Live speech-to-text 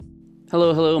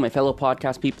Hello, my fellow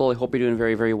podcast people. I hope you're doing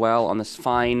very, very well on this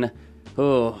fine,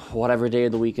 whatever day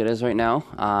of the week it is right now.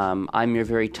 I'm your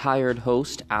very tired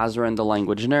host, Azran the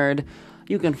Language Nerd.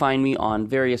 You can find me on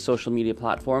various social media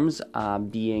platforms,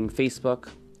 being Facebook,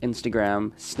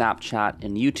 Instagram, Snapchat,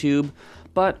 and YouTube,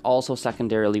 but also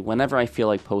secondarily whenever I feel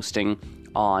like posting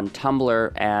on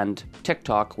Tumblr and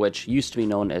TikTok, which used to be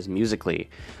known as Musical.ly.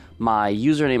 My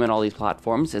username on all these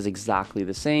platforms is exactly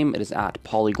the same. It is at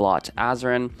Polyglot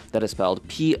Azran. That is spelled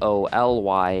POLYGLOTAZ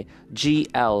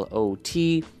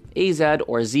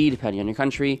or Z, depending on your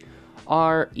country,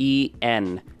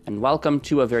 REN. And welcome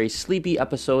to a very sleepy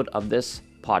episode of this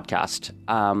podcast.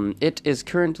 It is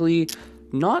currently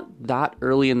not that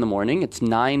early in the morning. It's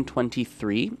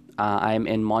 9:23. I'm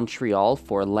in Montreal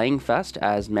for LangFest,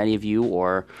 as many of you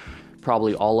or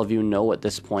probably all of you know at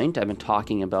this point. I've been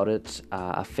talking about it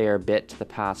a fair bit the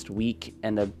past week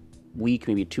and a week,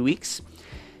 maybe 2 weeks.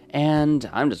 And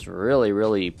I'm just really,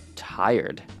 really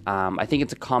tired. I think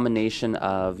it's a combination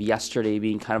of yesterday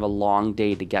being kind of a long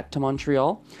day to get to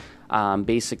Montreal.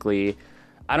 Basically,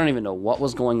 I don't even know what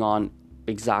was going on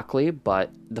exactly,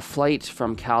 but the flight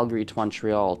from Calgary to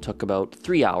Montreal took about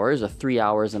 3 hours, 3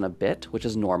 hours and a bit, which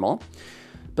is normal.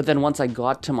 But then once I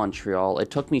got to Montreal,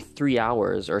 it took me 3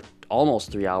 hours, or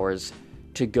almost 3 hours,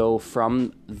 to go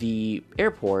from the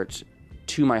airport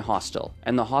to my hostel.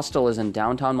 And the hostel is in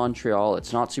downtown Montreal.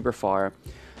 It's not super far,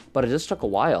 but it just took a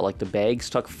while. Like, the bags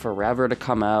took forever to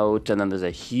come out, and then there's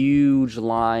a huge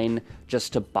line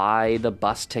just to buy the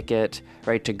bus ticket,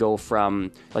 right, to go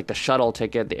from, like, the shuttle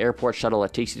ticket, the airport shuttle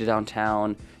that takes you to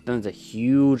downtown. Then there's a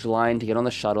huge line to get on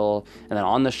the shuttle, and then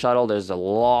on the shuttle there's a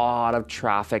lot of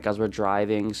traffic as we're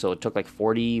driving, so it took like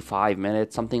 45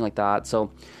 minutes, something like that.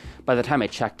 So by the time I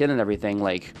checked in and everything,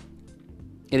 like,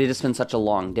 it had just been such a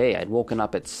long day. I'd woken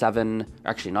up at 6:30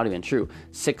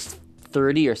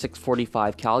 or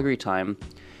 6:45 Calgary time.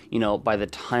 You know, by the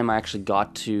time I actually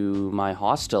got to my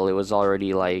hostel, it was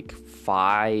already like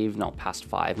past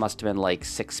 5, must have been like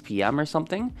 6 p.m. or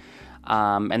something.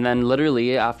 And then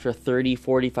literally after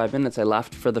 45 minutes, I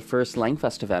left for the first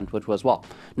LangFest event, which was, well,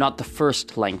 not the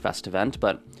first LangFest event,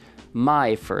 but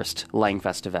my first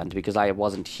LangFest event, because I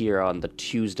wasn't here on the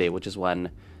Tuesday, which is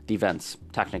when the events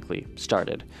technically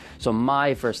started. So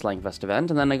my first LangFest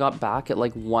event, and then I got back at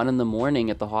like 1 a.m.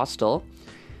 at the hostel.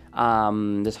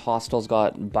 This hostel's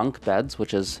got bunk beds,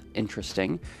 which is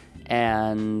interesting.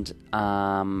 And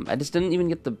I just didn't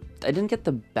get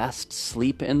the best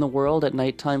sleep in the world at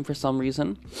nighttime for some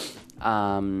reason.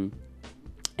 And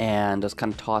I was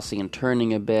kind of tossing and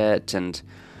turning a bit, and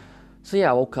so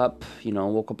yeah, I woke up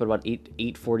at about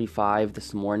 8:45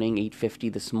 this morning, 8:50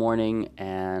 this morning,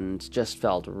 and just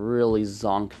felt really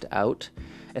zonked out,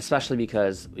 especially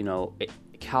because,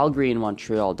 Calgary and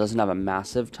Montreal doesn't have a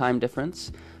massive time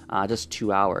difference. Just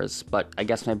 2 hours, but I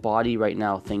guess my body right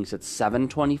now thinks it's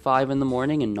 7:25 in the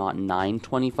morning and not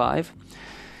 9:25,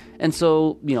 and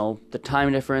so, the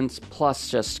time difference, plus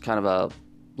just kind of a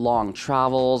long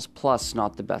travels, plus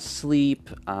not the best sleep,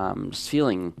 just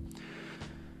feeling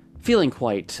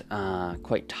quite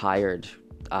tired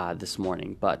this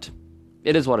morning, but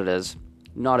it is what it is.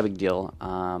 Not a big deal.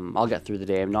 I'll get through the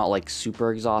day. I'm not like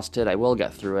super exhausted. I will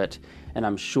get through it, and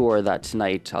I'm sure that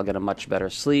tonight I'll get a much better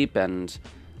sleep, and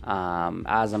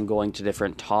as I'm going to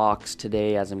different talks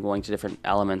today, as I'm going to different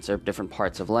elements or different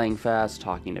parts of LangFest,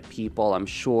 talking to people, I'm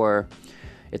sure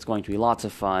it's going to be lots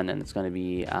of fun, and it's going to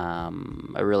be a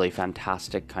really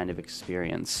fantastic kind of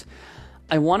experience.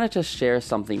 I wanted to share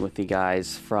something with you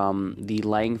guys from the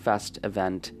LangFest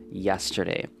event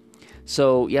yesterday.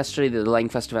 So yesterday, the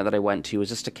LangFest event that I went to was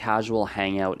just a casual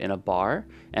hangout in a bar,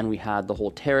 and we had the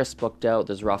whole terrace booked out.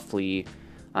 There's roughly,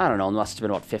 I don't know, it must have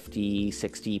been about 50,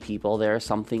 60 people there,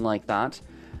 something like that.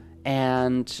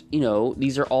 And,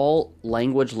 these are all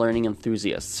language learning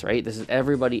enthusiasts, right? This is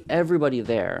everybody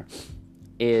there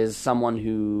is someone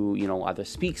who, either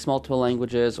speaks multiple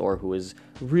languages or who is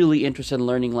really interested in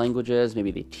learning languages.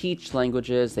 Maybe they teach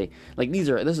languages. This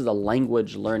is a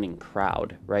language learning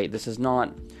crowd, right? This is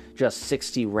not just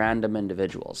 60 random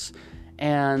individuals.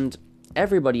 And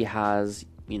everybody has,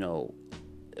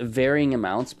 varying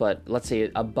amounts, but let's say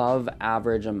above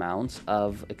average amounts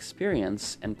of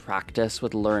experience and practice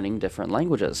with learning different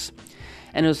languages.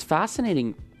 And it was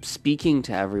fascinating speaking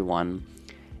to everyone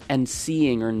and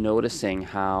seeing or noticing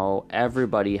how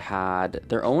everybody had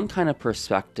their own kind of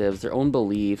perspectives, their own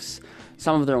beliefs,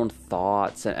 some of their own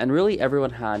thoughts, and really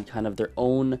everyone had kind of their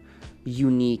own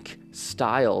unique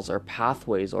styles or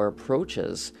pathways or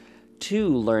approaches to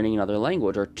learning another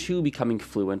language, or to becoming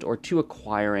fluent, or to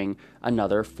acquiring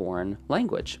another foreign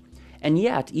language. And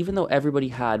yet, even though everybody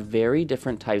had very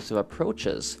different types of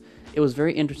approaches it was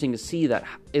very interesting to see that.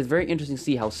 It's very interesting to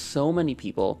see how so many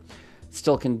people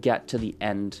still can get to the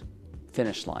end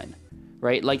finish line,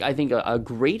 right? Like, I think a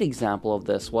great example of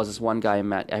this was this one guy I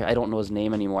met. I don't know his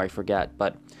name anymore, I forget,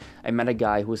 but I met a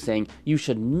guy who was saying, you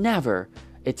should never,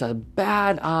 it's a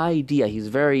bad idea. He's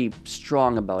very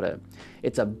strong about it.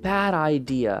 It's a bad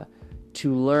idea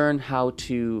to learn how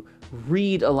to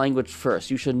read a language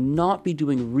first. You should not be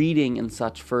doing reading and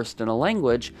such first in a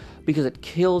language because it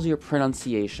kills your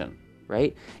pronunciation,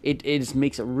 right? It just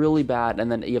makes it really bad,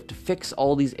 and then you have to fix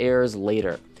all these errors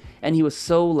later. And he was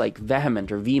so like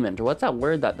vehement, or what's that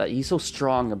word that he's so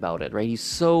strong about it, right? He's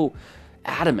so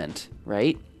adamant,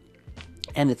 right?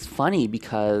 And it's funny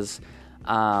because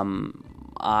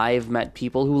I've met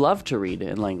people who love to read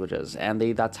in languages, and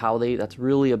that's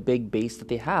really a big base that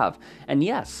they have. And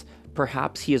yes,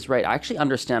 perhaps he is right. I actually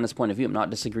understand his point of view. I'm not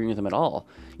disagreeing with him at all.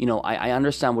 I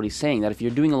understand what he's saying, that if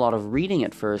you're doing a lot of reading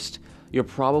at first, you're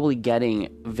probably getting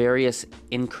various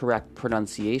incorrect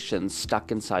pronunciations stuck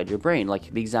inside your brain.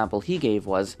 Like the example he gave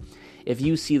was, if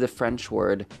you see the French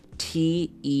word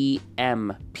TEMPS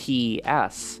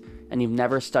and you've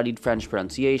never studied French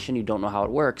pronunciation, you don't know how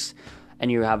it works,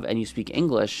 and you speak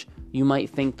English, you might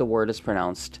think the word is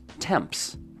pronounced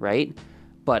temps, right?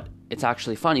 But it's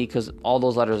actually funny because all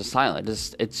those letters are silent.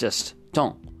 It's just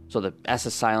don't. So the S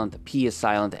is silent, the P is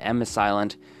silent, the M is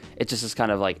silent. It's just this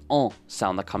kind of like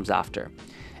sound that comes after.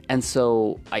 And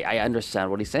so I understand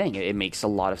what he's saying. It makes a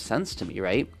lot of sense to me,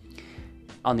 right?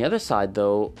 On the other side,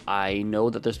 though, I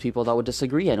know that there's people that would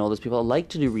disagree. I know there's people that like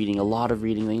to do reading, a lot of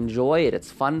reading. They enjoy it.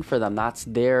 It's fun for them. That's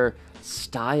their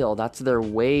style. That's their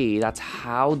way. That's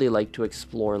how they like to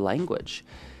explore language.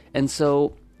 And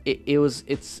so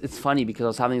it's funny because I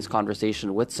was having this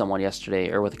conversation with someone yesterday,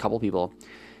 or with a couple people,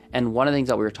 and one of the things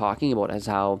that we were talking about is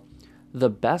how the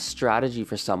best strategy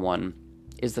for someone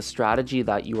is the strategy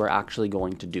that you are actually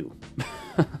going to do.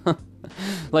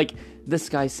 Like this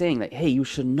guy saying that, hey, you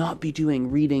should not be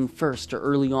doing reading first or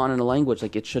early on in a language.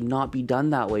 Like, it should not be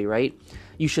done that way, right?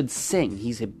 You should sing.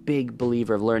 He's a big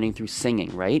believer of learning through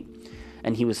singing, right?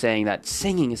 And he was saying that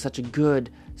singing is such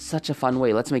a fun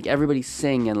way. Let's make everybody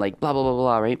sing and like blah, blah, blah,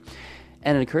 blah, right?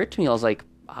 And it occurred to me, I was like,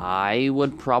 I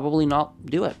would probably not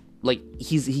do it. Like,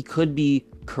 he could be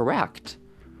correct,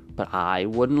 but I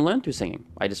wouldn't learn through singing.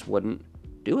 I just wouldn't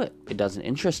do it. It doesn't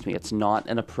interest me. It's not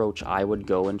an approach I would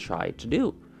go and try to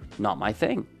do. Not my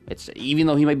thing. It's, even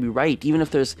though he might be right, even if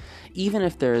there's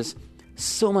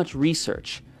so much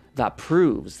research that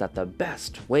proves that the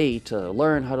best way to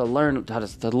learn how to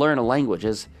learn a language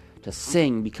is to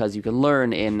sing, because you can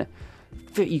learn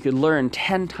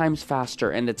 10 times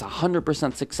faster and it's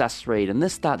 100% success rate and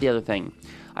this, that, the other thing,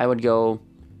 I would go,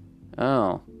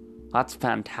 oh, that's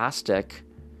fantastic.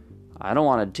 I don't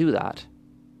want to do that,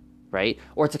 right?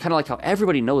 Or it's kind of like how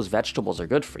everybody knows vegetables are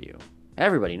good for you.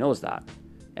 Everybody knows that.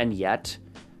 And yet,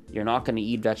 you're not going to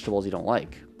eat vegetables you don't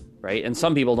like, right? And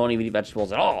some people don't even eat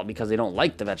vegetables at all because they don't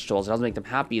like the vegetables. It doesn't make them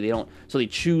happy. So they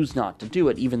choose not to do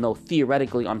it, even though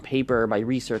theoretically, on paper, by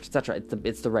research, etc.,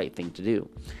 it's the right thing to do.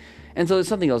 And so it's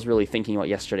something I was really thinking about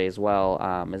yesterday as well,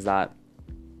 is that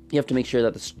you have to make sure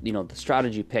that the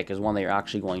strategy you pick is one that you're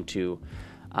actually going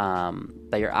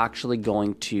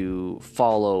to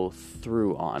follow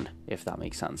through on, if that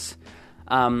makes sense.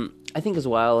 I think as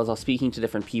well, as I was speaking to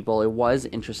different people, it was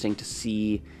interesting to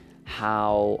see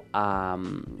how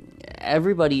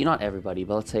everybody, not everybody,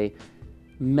 but let's say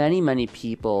many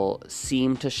people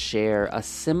seem to share a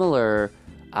similar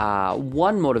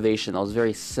one motivation that was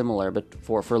very similar, but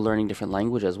for learning different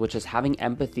languages, which is having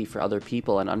empathy for other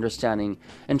people and understanding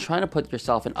and trying to put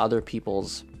yourself in other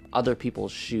people's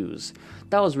shoes.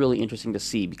 That was really interesting to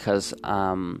see, because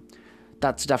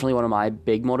that's definitely one of my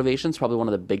big motivations, probably one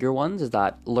of the bigger ones, is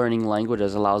that learning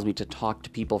languages allows me to talk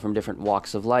to people from different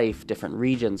walks of life, different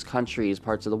regions, countries,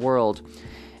 parts of the world,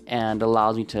 and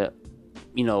allows me to,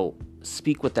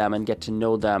 speak with them and get to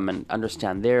know them and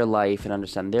understand their life and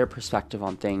understand their perspective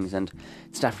on things. And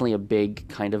it's definitely a big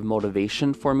kind of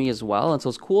motivation for me as well. And so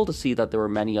it's cool to see that there were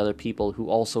many other people who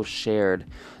also shared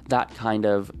that kind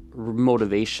of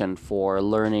motivation for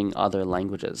learning other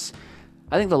languages.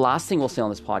 I think the last thing we'll say on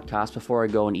this podcast before I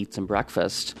go and eat some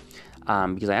breakfast,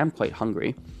 because I am quite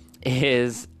hungry,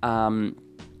 is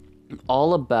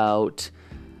all about,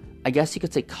 I guess you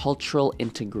could say, cultural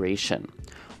integration.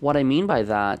 What I mean by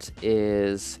that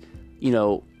is,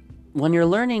 when you're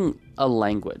learning a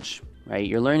language, right?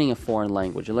 You're learning a foreign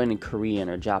language. You're learning Korean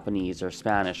or Japanese or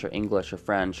Spanish or English or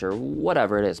French or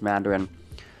whatever it is, Mandarin.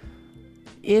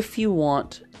 If you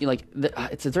want,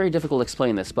 it's very difficult to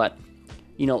explain this, but,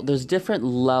 there's different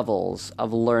levels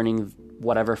of learning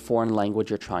whatever foreign language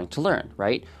you're trying to learn,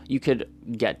 right? You could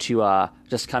get to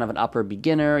just kind of an upper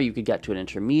beginner, you could get to an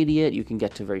intermediate, you can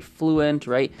get to very fluent,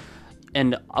 right?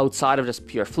 And outside of just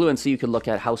pure fluency, you could look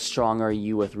at how strong are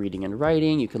you with reading and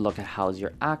writing, you could look at how's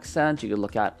your accent, you could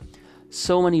look at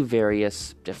so many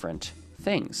various different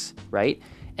things, right?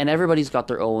 And everybody's got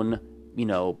their own,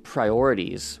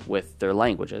 priorities with their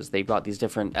languages. They've got these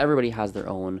different, everybody has their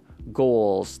own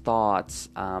goals, thoughts,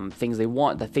 things they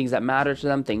want, the things that matter to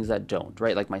them, things that don't,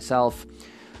 right? Like myself,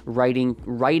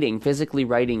 physically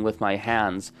writing with my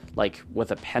hands, like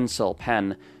with a pencil,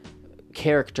 pen,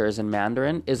 characters in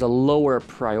Mandarin is a lower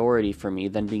priority for me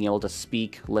than being able to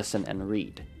speak, listen, and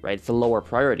read, right? It's a lower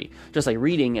priority. Just like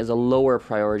reading is a lower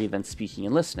priority than speaking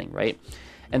and listening, right?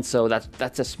 And so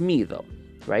that's just me though,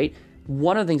 right?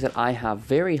 One of the things that I have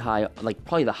very high, like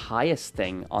probably the highest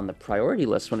thing on the priority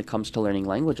list when it comes to learning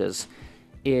languages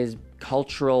is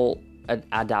cultural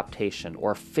adaptation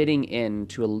or fitting in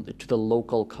to the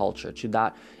local culture, to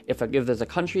that. If there's a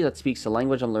country that speaks the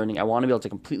language I'm learning, I want to be able to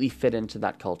completely fit into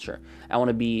that culture. I want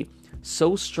to be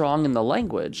so strong in the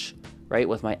language, right,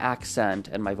 with my accent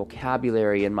and my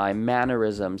vocabulary and my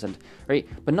mannerisms, and right,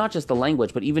 but not just the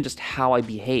language, but even just how I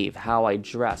behave, how I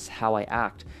dress, how I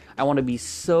act. I want to be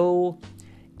so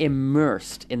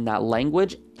immersed in that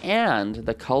language and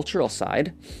the cultural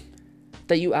side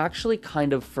that you actually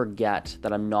kind of forget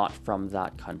that I'm not from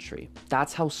that country.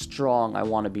 That's how strong I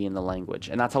want to be in the language.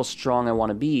 And that's how strong I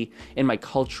want to be in my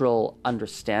cultural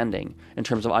understanding in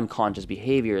terms of unconscious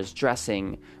behaviors,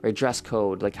 dressing, right, dress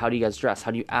code, like how do you guys dress?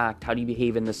 How do you act? How do you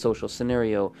behave in this social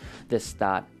scenario? This,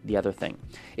 that, the other thing.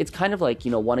 It's kind of like,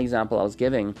 one example I was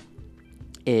giving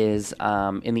is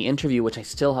in the interview, which I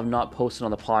still have not posted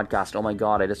on the podcast. Oh my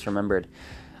God, I just remembered.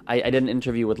 I did an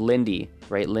interview with Lindy,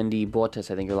 right? Lindy Botas,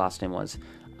 I think her last name was.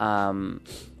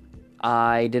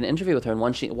 I did an interview with her, and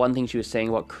one thing she was saying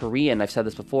about Korean, I've said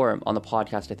this before on the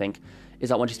podcast, I think, is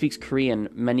that when she speaks Korean,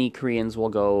 many Koreans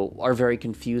are very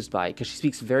confused by it, because she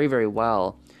speaks very, very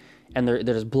well, and they're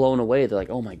just blown away. They're like,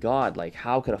 oh my God, like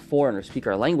how could a foreigner speak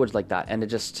our language like that? And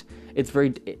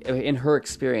in her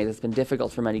experience, it's been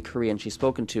difficult for many Koreans she's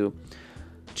spoken to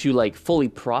like fully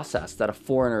process that a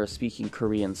foreigner is speaking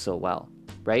Korean so well.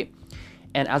 Right?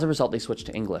 And as a result, they switch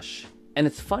to English. And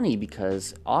it's funny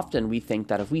because often we think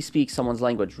that if we speak someone's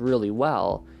language really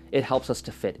well, it helps us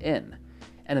to fit in.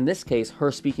 And in this case,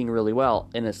 her speaking really well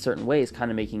in a certain way is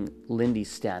kind of making Lindy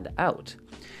stand out.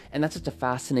 And that's just a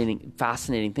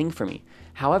fascinating thing for me.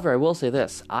 However, I will say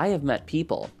this, I have met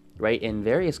people, right, in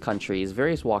various countries,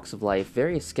 various walks of life,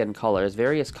 various skin colors,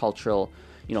 various cultural,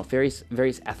 various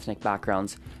ethnic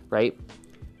backgrounds, right,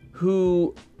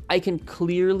 who I can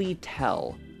clearly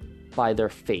tell by their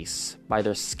face, by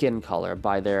their skin color,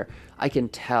 I can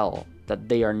tell that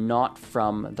they are not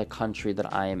from the country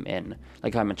that I am in.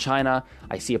 Like I'm in China,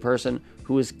 I see a person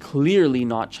who is clearly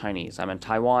not Chinese. I'm in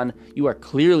Taiwan, you are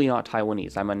clearly not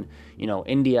Taiwanese. I'm in,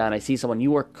 India, and I see someone,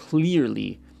 you are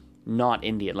clearly not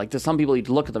Indian. Like there's some people you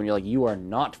look at them and you're like, you are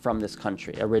not from this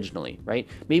country originally, right?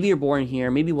 Maybe you're born here,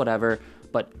 maybe whatever,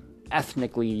 but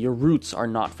ethnically, your roots are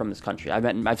not from this country.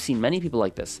 I've seen many people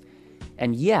like this,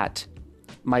 and yet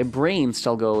my brain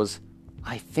still goes,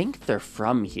 I think they're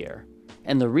from here.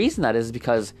 And the reason that is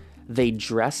because they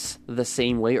dress the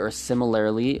same way or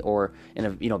similarly, or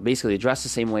basically they dress the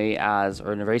same way as,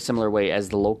 or in a very similar way as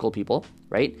the local people,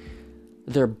 right?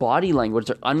 Their body language,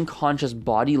 their unconscious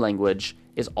body language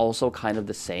is also kind of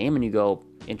the same, and you go,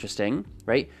 interesting,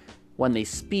 right? When they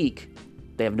speak,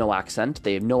 they have no accent.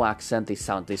 They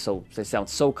sound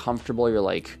so comfortable. You're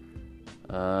like,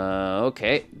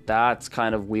 okay, that's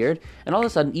kind of weird. And all of a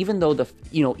sudden, even though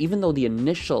the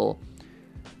initial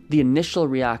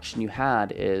reaction you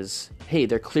had is, hey,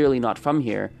 they're clearly not from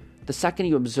here, the second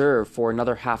you observe for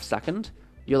another half second,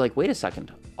 you're like, wait a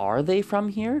second, are they from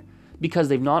here? Because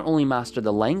they've not only mastered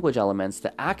the language elements,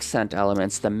 the accent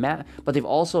elements, but they've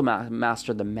also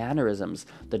mastered the mannerisms,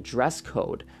 the dress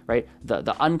code, right?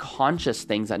 The unconscious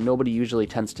things that nobody usually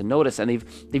tends to notice, and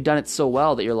they've done it so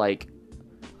well that you're like,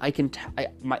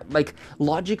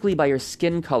 logically by your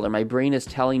skin color, my brain is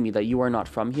telling me that you are not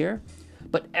from here,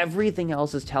 but everything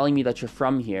else is telling me that you're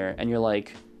from here, and you're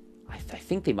like, I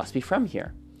think they must be from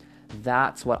here.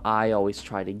 That's what I always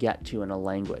try to get to in a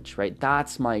language, right?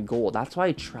 That's my goal. That's why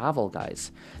I travel,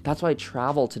 guys. That's why I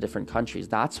travel to different countries.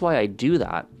 That's why I do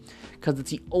that, because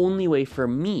it's the only way for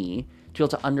me to be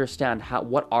able to understand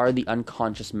what are the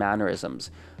unconscious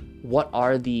mannerisms, what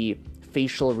are the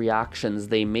facial reactions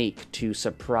they make to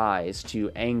surprise, to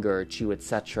anger, to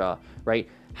etc., right?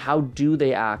 How do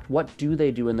they act? What do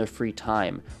they do in their free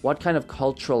time? What kind of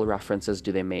cultural references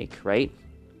do they make, right?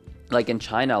 Like in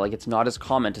China, like it's not as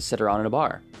common to sit around in a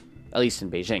bar, at least in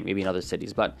Beijing, maybe in other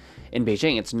cities. But in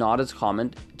Beijing, it's not as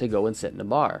common to go and sit in a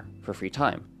bar for free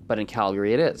time. But in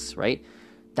Calgary, it is, right?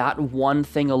 That one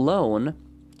thing alone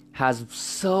has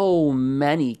so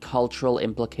many cultural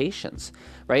implications,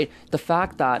 right? The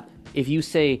fact that if you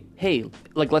say, hey,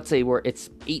 like let's say it's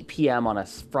 8 p.m. on a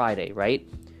Friday, right?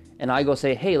 And I go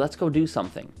say, hey, let's go do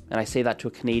something. And I say that to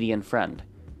a Canadian friend.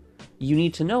 You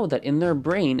need to know that in their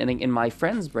brain and in my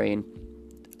friend's brain,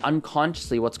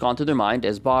 unconsciously what's gone through their mind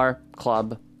is bar,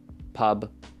 club,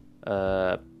 pub,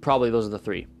 probably those are the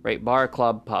three, right? Bar,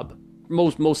 club, pub.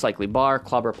 Most likely bar,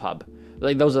 club, or pub.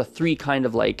 Like those are three kind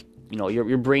of like,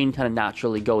 your brain kind of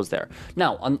naturally goes there.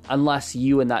 Now, unless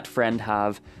you and that friend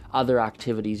have other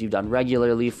activities you've done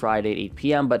regularly, Friday at 8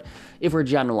 p.m. But if we're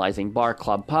generalizing bar,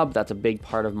 club, pub, that's a big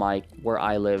part of where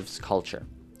I live's culture,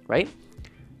 right?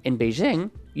 In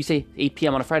Beijing, you say 8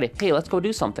 p.m. on a Friday, hey, let's go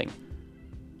do something.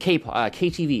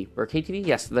 KTV, or KTV?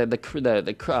 Yes, the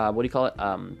what do you call it?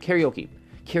 Karaoke.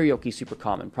 Karaoke super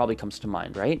common, probably comes to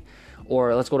mind, right?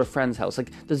 Or let's go to a friend's house.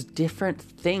 Like, there's different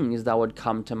things that would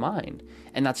come to mind.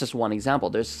 And that's just one example.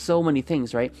 There's so many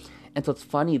things, right? And so it's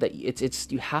funny that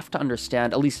it's you have to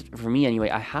understand, at least for me anyway,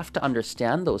 I have to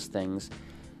understand those things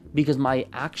because my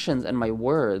actions and my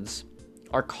words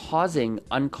are causing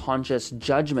unconscious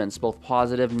judgments, both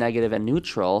positive, negative, and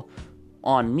neutral,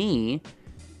 on me.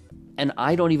 And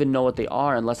I don't even know what they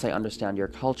are unless I understand your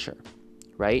culture,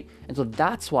 right? And so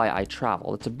that's why I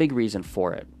travel. It's a big reason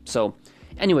for it. So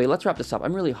anyway, let's wrap this up.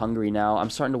 I'm really hungry now. I'm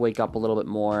starting to wake up a little bit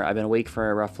more. I've been awake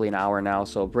for roughly an hour now,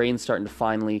 so brain's starting to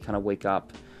finally kind of wake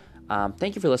up.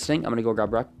 Thank you for listening. I'm going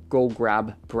to go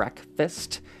grab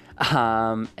breakfast.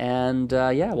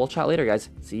 Yeah, we'll chat later, guys.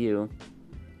 See you.